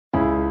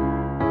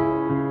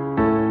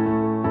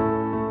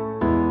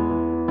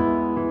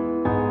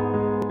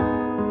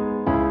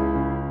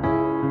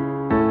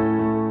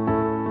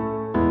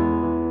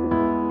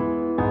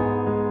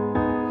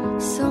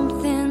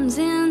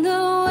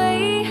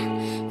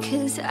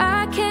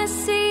can't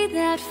see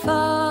that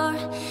far.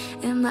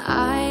 Am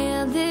I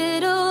a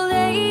little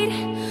late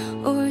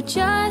or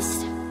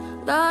just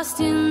lost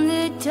in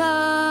the dark?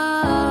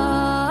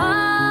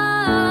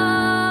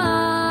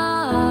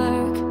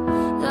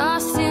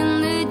 Lost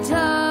in the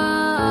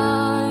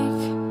dark.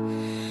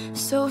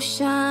 So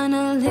shine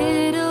a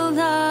little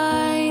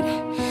light,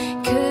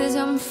 'cause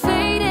I'm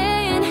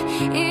fading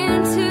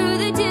into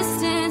the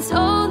distance,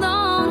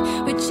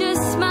 alone with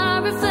just my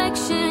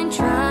reflection,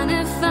 trying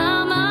to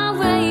find my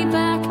way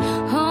back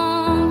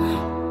home.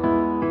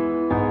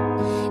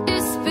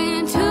 It's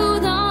been too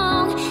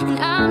long and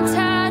I'm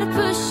tired of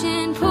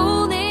pushing,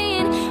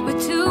 pulling with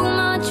too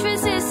much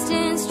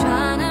resistance,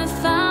 trying to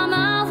find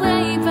my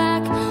way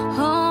back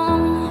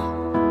home.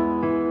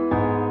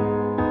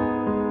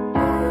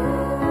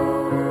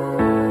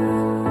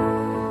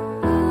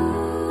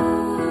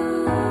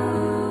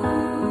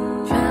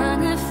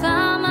 Trying to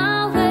find my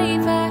way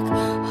back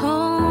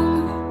home.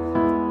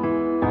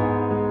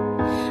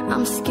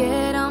 I'm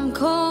scared, I'm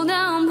cold,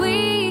 I'm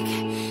weak,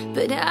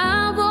 but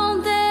I won't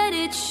let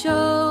it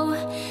show.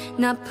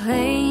 Not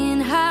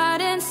playing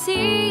hide and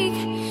seek,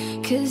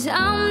 'cause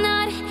I'm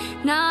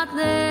not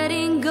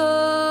letting go.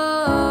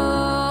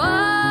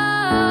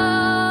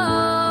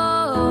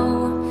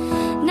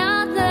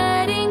 Not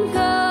letting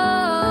go.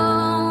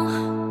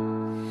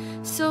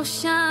 So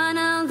shine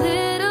a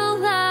little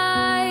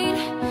light,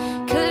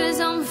 'cause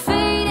I'm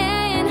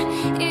fading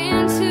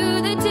into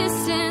the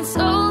distance,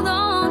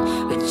 alone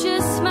with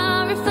just my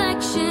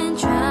reflection,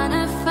 trying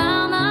to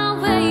find my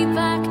way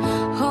back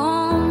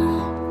home.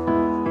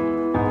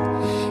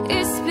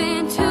 It's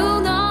been too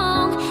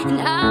long and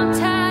I'm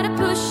tired of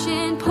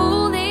pushing,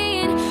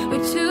 pulling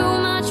with too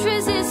much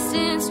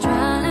resistance,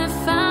 trying to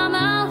find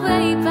my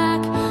way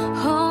back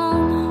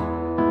home.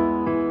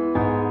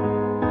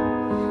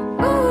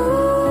 Ooh,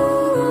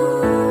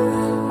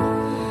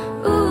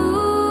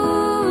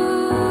 ooh,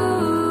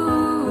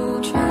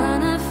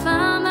 trying to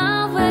find my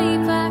way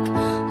back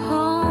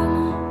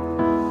home.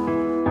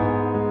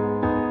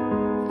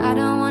 I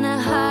don't wanna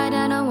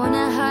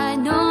hide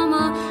no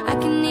more. I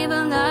can't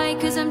even lie,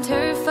 'cause I'm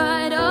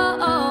terrified, oh,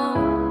 oh.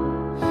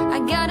 I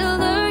gotta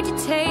learn to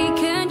take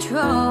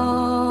control.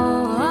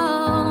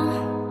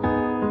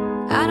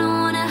 I don't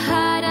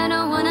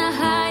wanna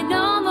hide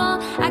no more.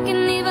 I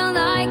can't even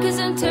lie, 'cause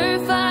I'm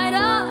terrified,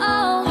 oh,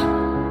 oh.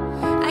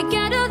 I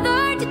gotta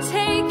learn to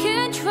take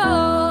control.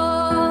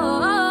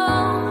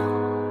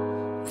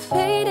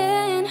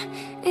 Fading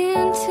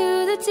into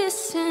the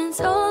distance,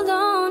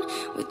 alone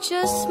with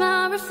just my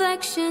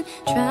reflection,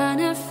 trying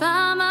to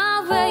find my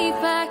way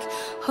back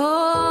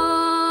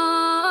home.